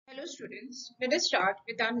Hello students, let us start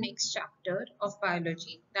with our next chapter of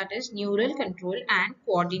biology, that is neural control and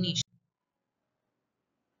coordination.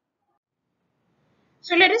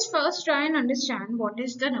 So let us first try and understand what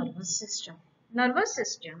is the nervous system. Nervous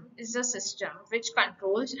system is a system which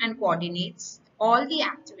controls and coordinates all the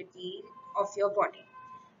activity of your body.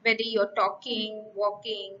 Whether you're talking,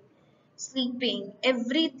 walking, sleeping,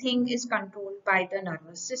 everything is controlled by the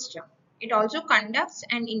nervous system. It also conducts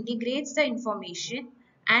and integrates the information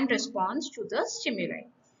and responds to the stimuli.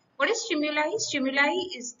 What is stimuli? Stimuli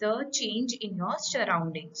is the change in your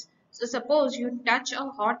surroundings. So suppose you touch a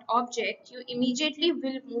hot object, you immediately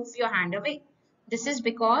will move your hand away. This is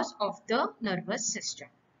because of the nervous system.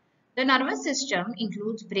 The nervous system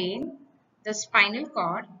includes brain, the spinal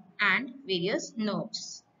cord, and various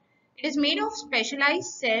nerves. It is made of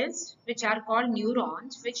specialized cells which are called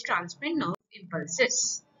neurons, which transmit nerve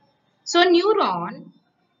impulses. So neuron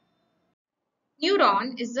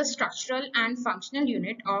is the structural and functional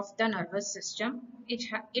unit of the nervous system.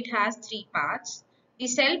 It has three parts: the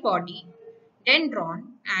cell body,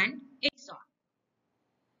 dendron, and axon.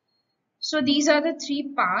 So these are the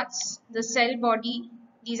three parts: the cell body,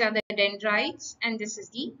 these are the dendrites, and this is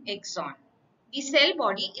the axon. The cell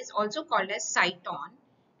body is also called as cyton,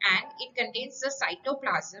 and it contains the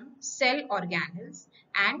cytoplasm, cell organelles,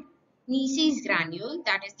 and Neisse's granule,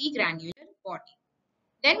 that is the granular body.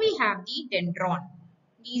 Then we have the dendron.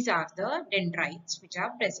 These are the dendrites which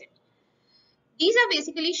are present. These are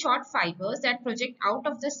basically short fibers that project out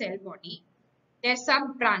of the cell body. Their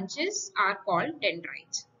sub-branches are called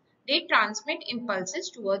dendrites. They transmit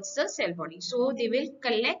impulses towards the cell body. So they will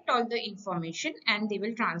collect all the information and they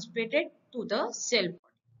will transmit it to the cell body.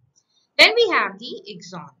 Then we have the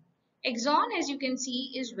axon. Axon, as you can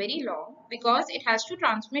see, is very long because it has to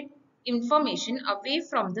transmit information away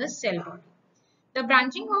from the cell body. The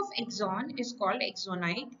branching of axon is called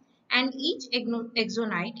axonite, and each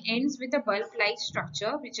axonite ends with a bulb-like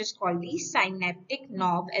structure which is called the synaptic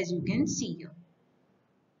knob, as you can see here.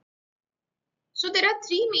 So there are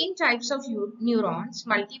three main types of neurons: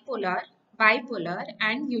 multipolar, bipolar,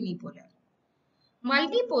 and unipolar.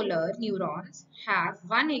 Multipolar neurons have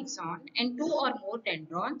one axon and two or more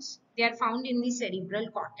dendrons. They are found in the cerebral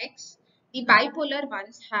cortex. The bipolar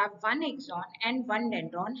ones have one axon and one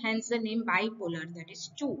dendron, hence the name bipolar, that is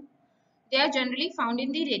two. They are generally found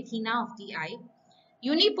in the retina of the eye.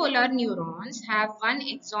 Unipolar neurons have one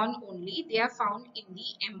axon only. They are found in the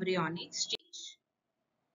embryonic stage.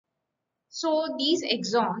 So these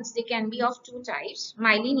axons, they can be of two types: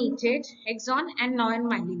 myelinated axon and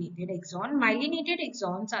non-myelinated axon. Myelinated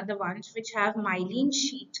axons are the ones which have myelin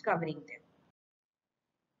sheet covering them.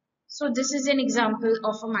 So this is an example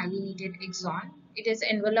of a myelinated axon. It is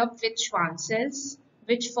enveloped with Schwann cells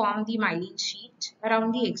which form the myelin sheet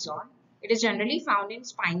around the axon. It is generally found in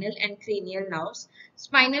spinal and cranial nerves.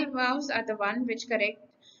 Spinal nerves are the one which connect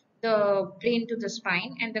the brain to the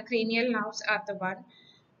spine, and the cranial nerves are the one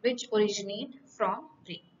which originate from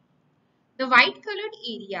brain. The white colored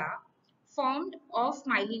area formed of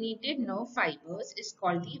myelinated nerve fibers is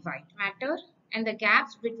called the white matter, and the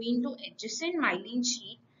gaps between two adjacent myelin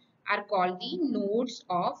sheets are called the nodes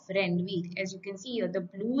of Renvir. As you can see here, the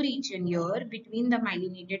blue region here between the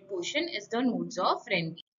myelinated portion is the nodes of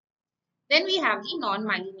Renvir. Then we have the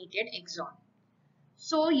non-myelinated axon.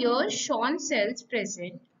 So here Schwann cells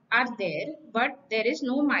present are there, but there is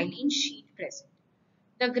no myelin sheet present.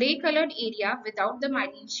 The grey colored area without the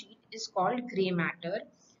myelin sheet is called grey matter.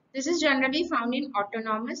 This is generally found in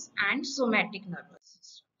autonomous and somatic nervous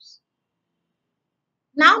systems.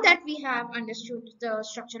 Now that we have understood the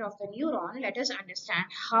structure of the neuron, let us understand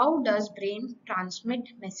how does brain transmit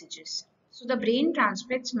messages. So the brain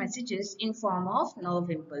transmits messages in form of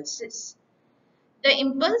nerve impulses. The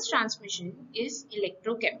impulse transmission is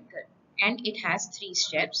electrochemical and it has three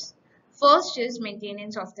steps. First is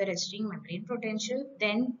maintenance of the resting membrane potential,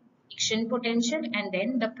 then action potential, and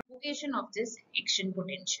then the propagation of this action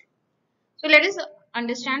potential. So let us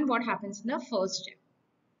understand what happens in the first step.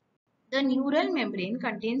 The neural membrane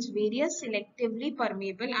contains various selectively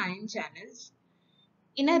permeable ion channels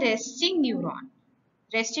in a resting neuron.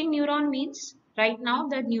 Resting neuron means right now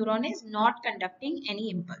the neuron is not conducting any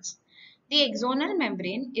impulse. The axonal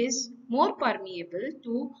membrane is more permeable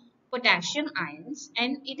to potassium ions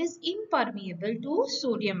and it is impermeable to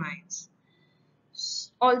sodium ions.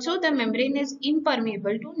 Also, the membrane is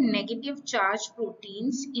impermeable to negative charge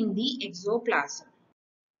proteins in the exoplasm.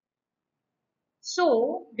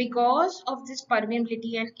 So, because of this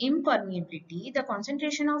permeability and impermeability, the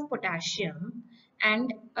concentration of potassium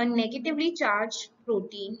and a negatively charged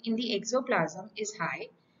protein in the exoplasm is high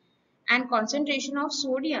and concentration of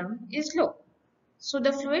sodium is low. So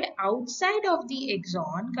the fluid outside of the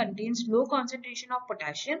axon contains low concentration of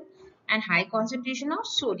potassium and high concentration of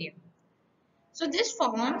sodium. So this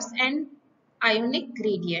forms an ionic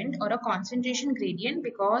gradient or a concentration gradient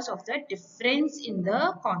because of the difference in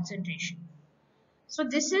the concentration. So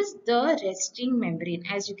this is the resting membrane.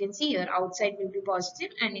 As you can see here, outside will be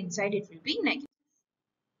positive and inside it will be negative.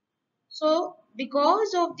 So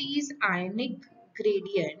because of these ionic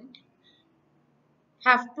gradient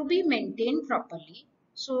have to be maintained properly.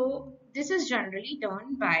 So this is generally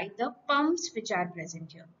done by the pumps which are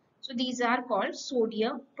present here. So these are called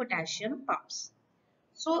sodium potassium pumps.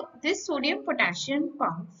 So this sodium potassium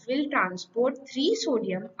pump will transport 3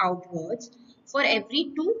 sodium outwards for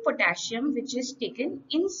every 2 potassium which is taken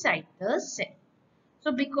inside the cell.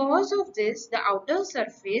 So because of this, the outer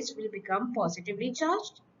surface will become positively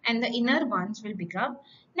charged and the inner ones will become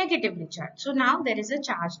negatively charged. So now there is a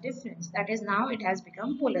charge difference, that is, now it has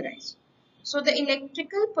become polarized. So the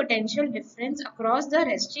electrical potential difference across the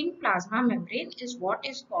resting plasma membrane is what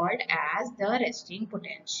is called as the resting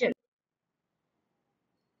potential.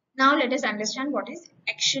 Now let us understand what is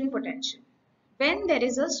action potential. When there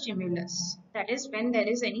is a stimulus, that is when there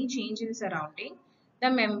is any change in surrounding, the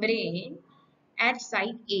membrane at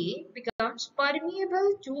site A becomes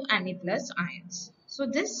permeable to Na+ ions. So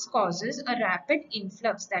this causes a rapid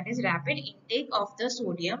influx, that is rapid intake of the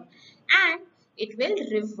sodium, and it will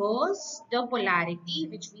reverse the polarity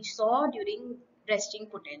which we saw during resting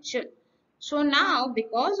potential. So now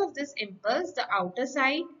because of this impulse, the outer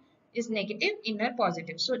side is negative, inner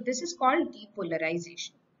positive. So this is called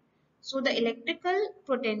depolarization. So the electrical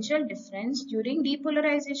potential difference during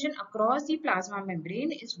depolarization across the plasma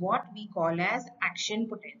membrane is what we call as action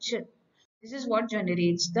potential. This is what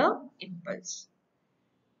generates the impulse.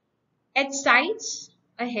 At sites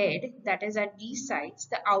ahead, that is at these sites,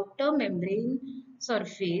 the outer membrane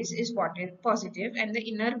surface is positive and the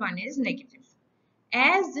inner one is negative.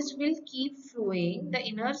 As this will keep flowing the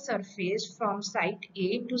inner surface from site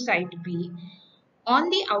A to site B, on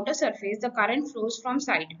the outer surface, the current flows from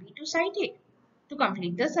site B to site A to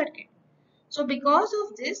complete the circuit. So because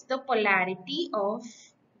of this, the polarity of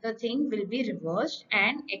the thing will be reversed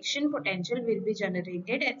and action potential will be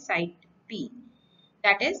generated at site B.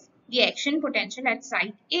 That is, the action potential at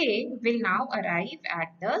site A will now arrive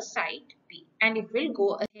at the site B and it will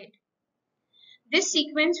go ahead. This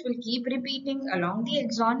sequence will keep repeating along the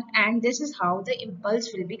axon and this is how the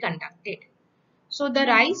impulse will be conducted. So the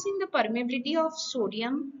rise in the permeability of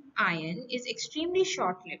sodium ion is extremely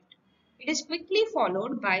short-lived. It is quickly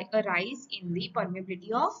followed by a rise in the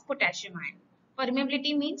permeability of potassium ion.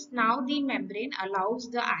 Permeability means now the membrane allows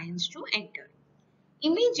the ions to enter.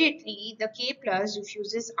 Immediately, the K plus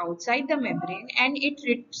diffuses outside the membrane and it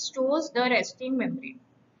restores the resting membrane.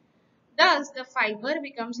 Thus, the fiber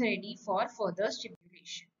becomes ready for further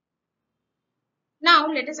stimulation. Now,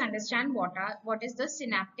 let us understand what is the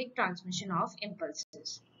synaptic transmission of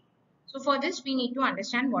impulses. So for this, we need to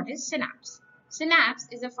understand what is synapse. Synapse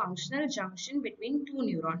is a functional junction between two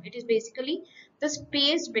neurons. It is basically the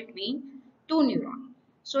space between two neurons.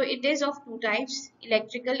 So it is of two types,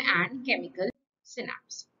 electrical and chemical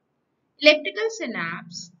synapse. Electrical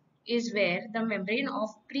synapse is where the membrane of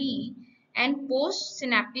pre and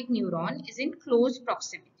post-synaptic neuron is in close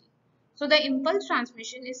proximity. So the impulse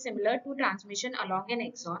transmission is similar to transmission along an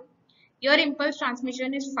axon. Your impulse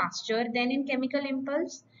transmission is faster than in chemical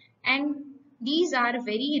impulse and these are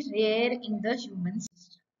very rare in the human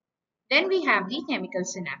system. Then we have the chemical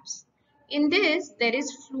synapse. In this, there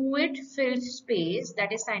is fluid-filled space,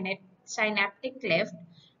 that is synaptic cleft,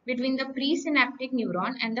 between the presynaptic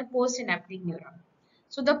neuron and the postsynaptic neuron.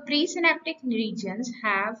 So the presynaptic regions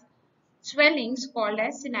have swellings called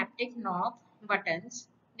as synaptic knob buttons.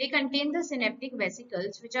 They contain the synaptic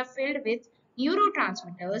vesicles which are filled with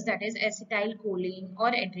neurotransmitters, that is acetylcholine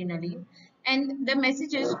or adrenaline, and the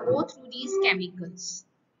messages go through these chemicals.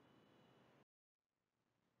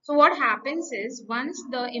 So what happens is once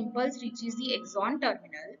the impulse reaches the axon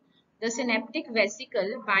terminal, the synaptic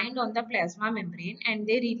vesicle bind on the plasma membrane and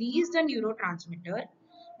they release the neurotransmitter.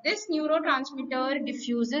 This neurotransmitter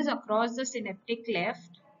diffuses across the synaptic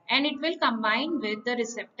cleft and it will combine with the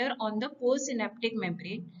receptor on the postsynaptic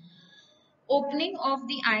membrane. Opening of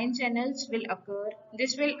the ion channels will occur.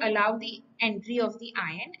 This will allow the entry of the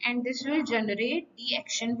ion and this will generate the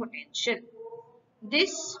action potential.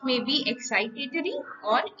 This may be excitatory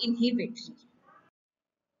or inhibitory.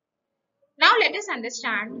 Now let us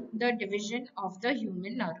understand the division of the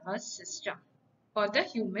human nervous system or the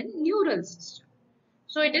human neural system.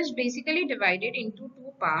 So it is basically divided into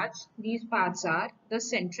two parts. These parts are the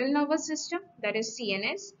central nervous system, that is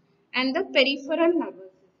CNS, and the peripheral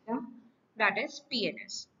nervous system, that is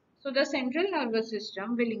PNS. So the central nervous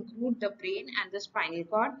system will include the brain and the spinal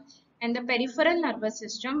cord, and the peripheral nervous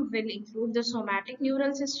system will include the somatic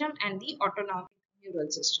neural system and the autonomic neural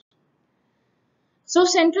system. So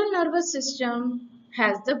central nervous system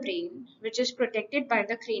has the brain, which is protected by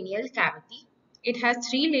the cranial cavity. It has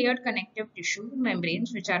three-layered connective tissue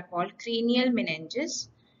membranes, which are called cranial meninges.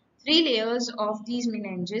 Three layers of these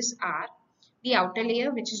meninges are the outer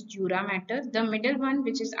layer, which is dura mater, the middle one,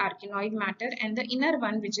 which is arachnoid matter, and the inner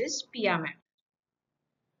one, which is pia mater.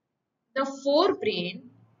 The forebrain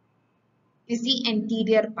is the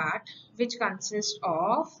anterior part, which consists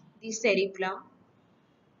of the cerebellum,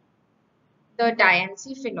 the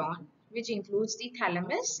diencephalon, which includes the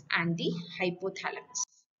thalamus and the hypothalamus.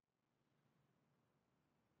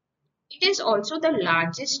 It is also the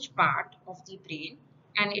largest part of the brain,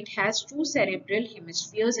 and it has two cerebral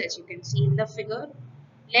hemispheres, as you can see in the figure,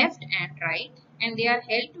 left and right, and they are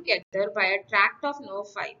held together by a tract of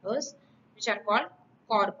nerve fibers, which are called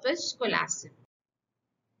corpus callosum.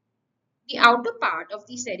 The outer part of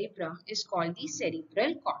the cerebrum is called the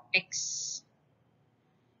cerebral cortex.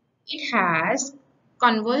 It has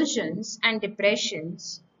convulsions and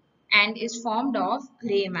depressions and is formed of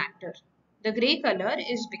gray matter. The gray color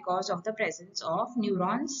is because of the presence of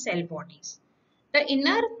neuron cell bodies. The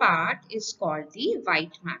inner part is called the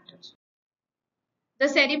white matter. The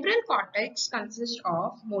cerebral cortex consists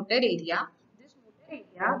of motor area. This motor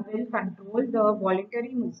area will control the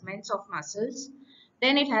voluntary movements of muscles.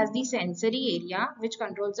 Then it has the sensory area, which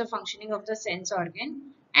controls the functioning of the sense organ.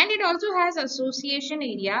 And it also has association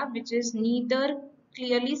area, which is neither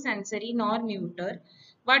clearly sensory nor motor,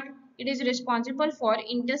 but it is responsible for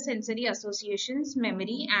intersensory associations,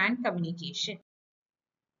 memory, and communication.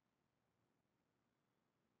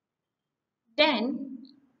 Then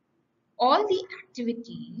all the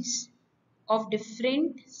activities of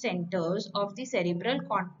different centers of the cerebral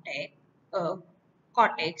cortex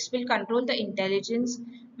will control the intelligence,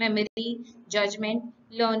 memory, judgment,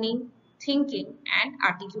 learning, thinking, and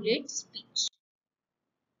articulate speech.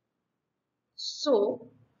 So,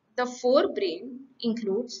 the forebrain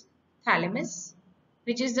includes thalamus,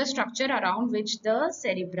 which is the structure around which the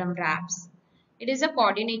cerebrum wraps. It is a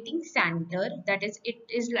coordinating center, that is, it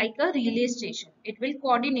is like a relay station. It will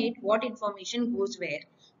coordinate what information goes where.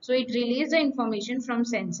 So, it relays the information from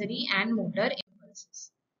sensory and motor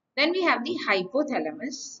impulses. Then we have the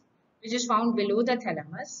hypothalamus, which is found below the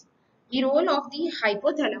thalamus. The role of the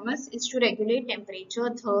hypothalamus is to regulate temperature,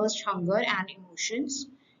 thirst, hunger, and emotions.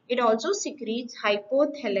 It also secretes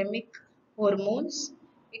hypothalamic hormones.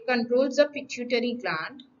 It controls the pituitary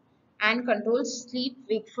gland and controls sleep,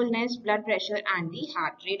 wakefulness, blood pressure, and the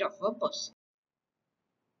heart rate of a person.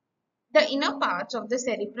 The inner parts of the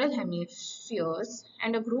cerebral hemispheres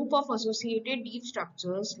and a group of associated deep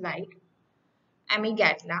structures like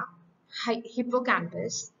amygdala,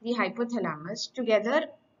 hippocampus, the hypothalamus together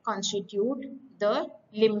constitute the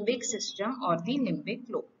limbic system or the limbic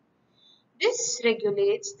lobe. This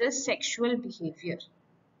regulates the sexual behavior,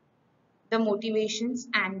 the motivations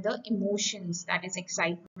and the emotions, that is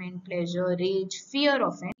excitement, pleasure, rage, fear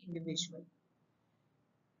of an individual.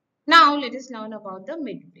 Now let us learn about the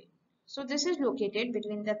midbrain. So this is located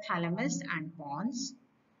between the thalamus and pons.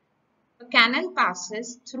 A canal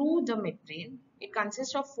passes through the midbrain. It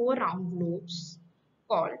consists of four round lobes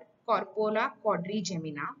called corpora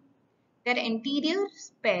quadrigemina. Their anterior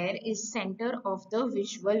pair is center of the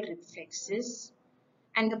visual reflexes,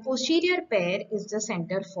 and the posterior pair is the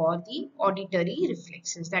center for the auditory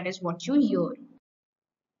reflexes, that is what you hear.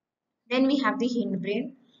 Then we have the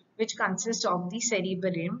hindbrain, which consists of the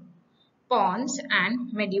cerebellum, pons,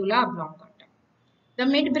 and medulla oblongata. The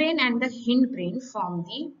midbrain and the hindbrain form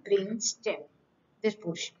the brain stem, this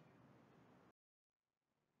portion.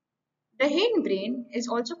 The hindbrain is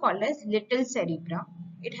also called as little cerebrum.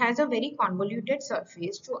 It has a very convoluted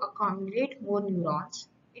surface to accommodate more neurons.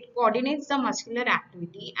 It coordinates the muscular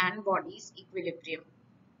activity and body's equilibrium.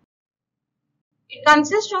 It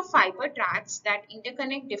consists of fiber tracts that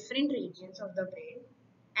interconnect different regions of the brain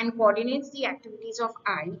and coordinates the activities of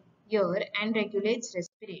eye, ear, and regulates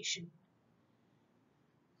respiration.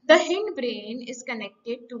 The hindbrain is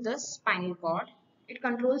connected to the spinal cord. It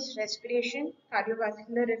controls respiration,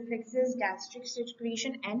 cardiovascular reflexes, gastric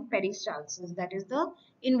secretion, and peristalsis, that is the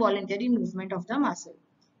involuntary movement of the muscle.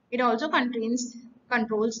 It also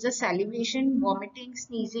controls the salivation, vomiting,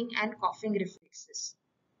 sneezing, and coughing reflexes.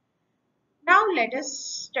 Now let us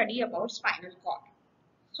study about spinal cord.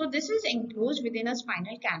 So this is enclosed within a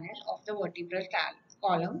spinal canal of the vertebral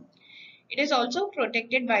column. It is also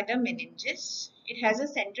protected by the meninges. It has a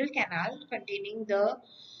central canal containing the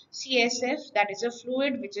CSF, that is a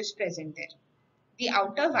fluid which is present there. The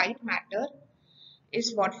outer white matter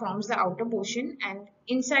is what forms the outer portion, and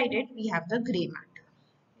inside it we have the gray matter.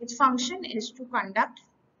 Its function is to conduct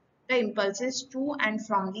the impulses to and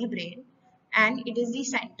from the brain, and it is the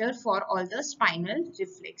center for all the spinal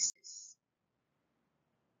reflexes.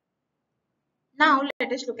 Now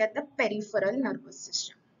let us look at the peripheral nervous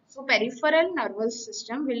system. So peripheral nervous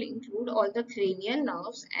system will include all the cranial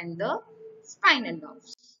nerves and the spinal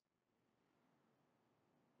nerves.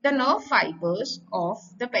 The nerve fibers of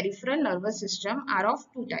the peripheral nervous system are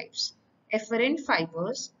of two types. Efferent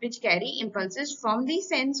fibers, which carry impulses from the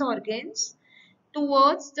sense organs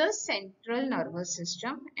towards the central nervous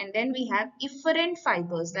system, and then we have efferent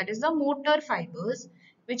fibers, that is the motor fibers,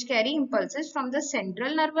 which carry impulses from the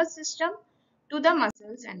central nervous system to the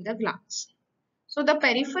muscles and the glands. So the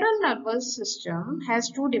peripheral nervous system has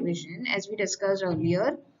two divisions, as we discussed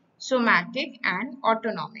earlier, somatic and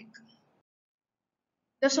autonomic.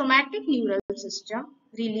 The somatic neural system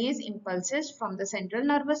relays impulses from the central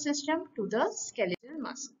nervous system to the skeletal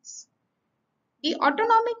muscles. The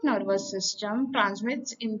autonomic nervous system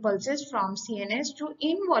transmits impulses from CNS to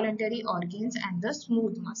involuntary organs and the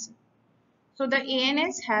smooth muscle. So the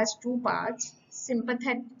ANS has two parts,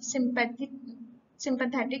 sympathetic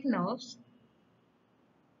nerves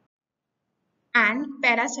and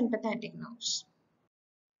parasympathetic nerves.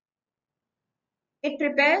 It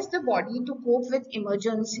prepares the body to cope with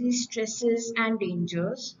emergencies, stresses, and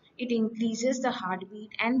dangers. It increases the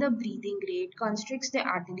heartbeat and the breathing rate, constricts the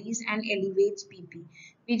arteries, and elevates BP.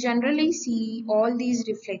 We generally see all these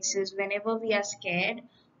reflexes whenever we are scared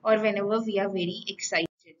or whenever we are very excited.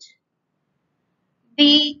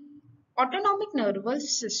 The autonomic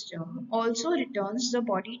nervous system also returns the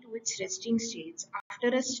body to its resting states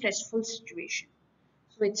after a stressful situation.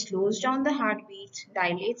 So it slows down the heartbeat,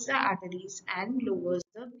 dilates the arteries, and lowers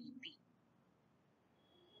the BP.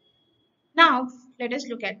 Now, let us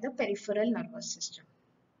look at the peripheral nervous system.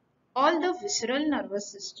 All the visceral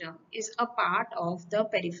nervous system is a part of the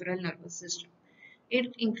peripheral nervous system.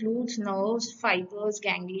 It includes nerves, fibers,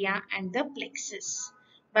 ganglia, and the plexus,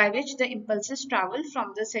 by which the impulses travel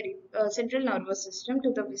from the central nervous system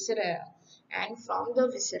to the viscera and from the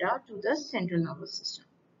viscera to the central nervous system.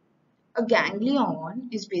 A ganglion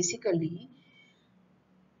is basically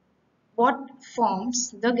what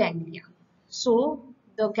forms the ganglia. So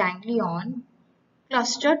the ganglion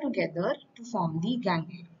cluster together to form the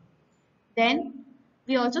ganglia. Then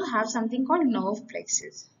we also have something called nerve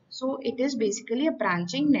plexus. So it is basically a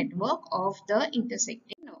branching network of the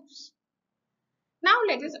intersecting nerves. Now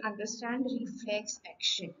let us understand reflex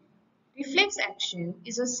action. Reflex action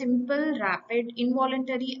is a simple, rapid,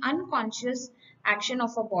 involuntary, unconscious action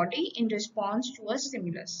of a body in response to a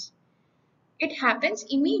stimulus. It happens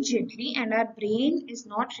immediately and our brain is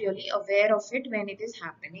not really aware of it when it is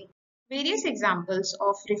happening. Various examples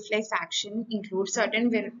of reflex action include sudden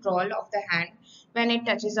withdrawal of the hand when it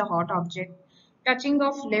touches a hot object. Touching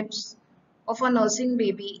of lips of a nursing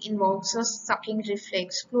baby invokes a sucking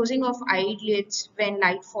reflex. Closing of eyelids when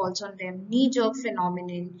light falls on them. Knee-jerk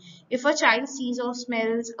phenomenon. If a child sees or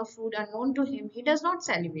smells a food unknown to him, he does not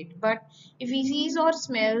salivate. But if he sees or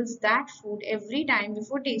smells that food every time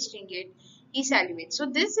before tasting it, he salivates. So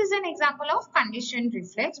this is an example of conditioned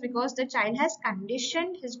reflex because the child has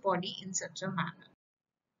conditioned his body in such a manner.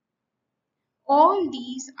 All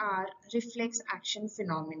these are reflex action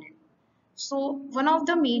phenomena. So one of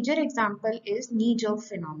the major example is knee-jerk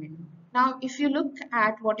phenomenon. Now if you look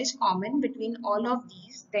at what is common between all of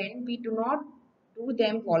these, then we do not do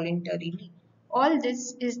them voluntarily. All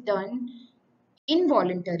this is done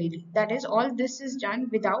involuntarily. That is, all this is done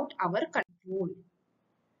without our control.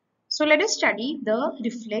 So let us study the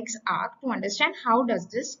reflex arc to understand how does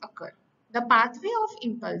this occur. The pathway of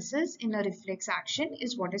impulses in a reflex action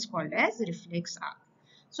is what is called as reflex arc.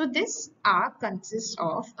 So this arc consists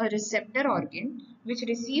of a receptor organ which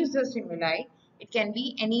receives the stimuli. It can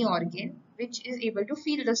be any organ which is able to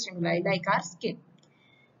feel the stimuli like our skin,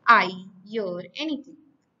 eye, ear, anything.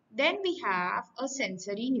 Then we have a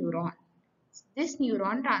sensory neuron. This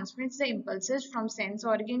neuron transmits the impulses from sense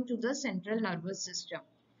organ to the central nervous system.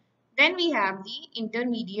 Then we have the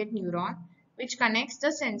intermediate neuron which connects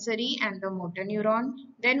the sensory and the motor neuron.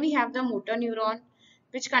 Then we have the motor neuron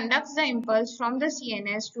which conducts the impulse from the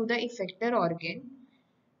CNS to the effector organ.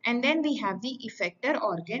 And then we have the effector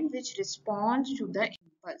organ which responds to the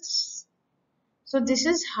impulse. So this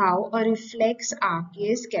is how a reflex arc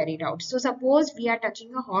is carried out. So suppose we are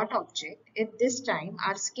touching a hot object. At this time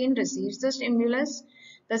our skin receives the stimulus.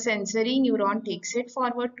 The sensory neuron takes it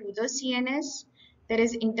forward to the CNS. There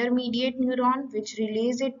is intermediate neuron which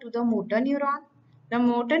relays it to the motor neuron. The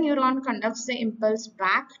motor neuron conducts the impulse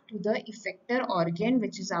back to the effector organ,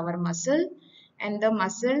 which is our muscle, and the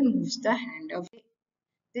muscle moves the hand away.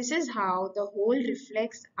 This is how the whole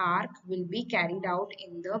reflex arc will be carried out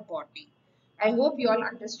in the body. I hope you all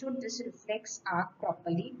understood this reflex arc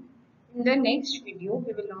properly. In the next video,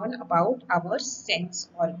 we will learn about our sense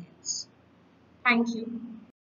organs. Thank you.